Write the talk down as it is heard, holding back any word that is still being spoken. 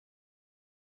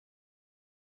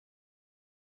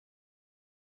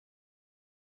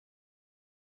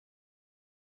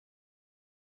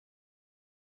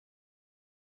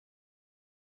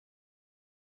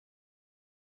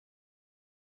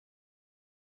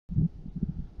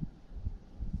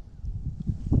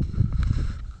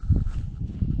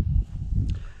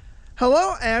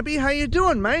Hello, Abby. How you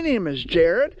doing? My name is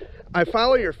Jared. I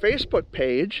follow your Facebook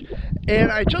page,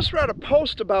 and I just read a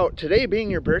post about today being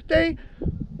your birthday.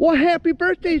 Well, happy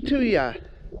birthday to ya.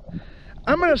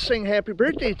 I'm going to sing happy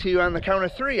birthday to you on the count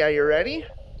of 3. Are you ready?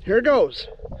 Here goes.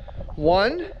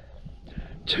 1,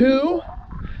 2,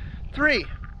 3.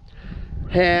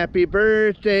 Happy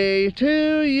birthday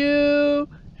to you.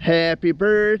 Happy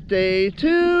birthday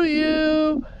to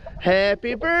you.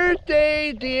 Happy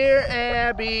birthday, dear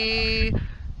Abby.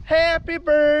 Happy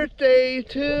birthday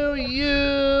to you.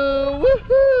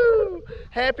 Woohoo!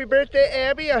 Happy birthday,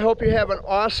 Abby. I hope you have an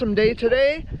awesome day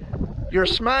today. Your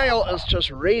smile is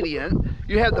just radiant.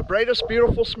 You have the brightest,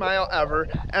 beautiful smile ever,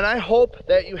 and I hope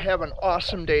that you have an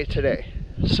awesome day today.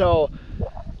 So,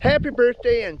 happy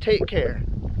birthday and take care.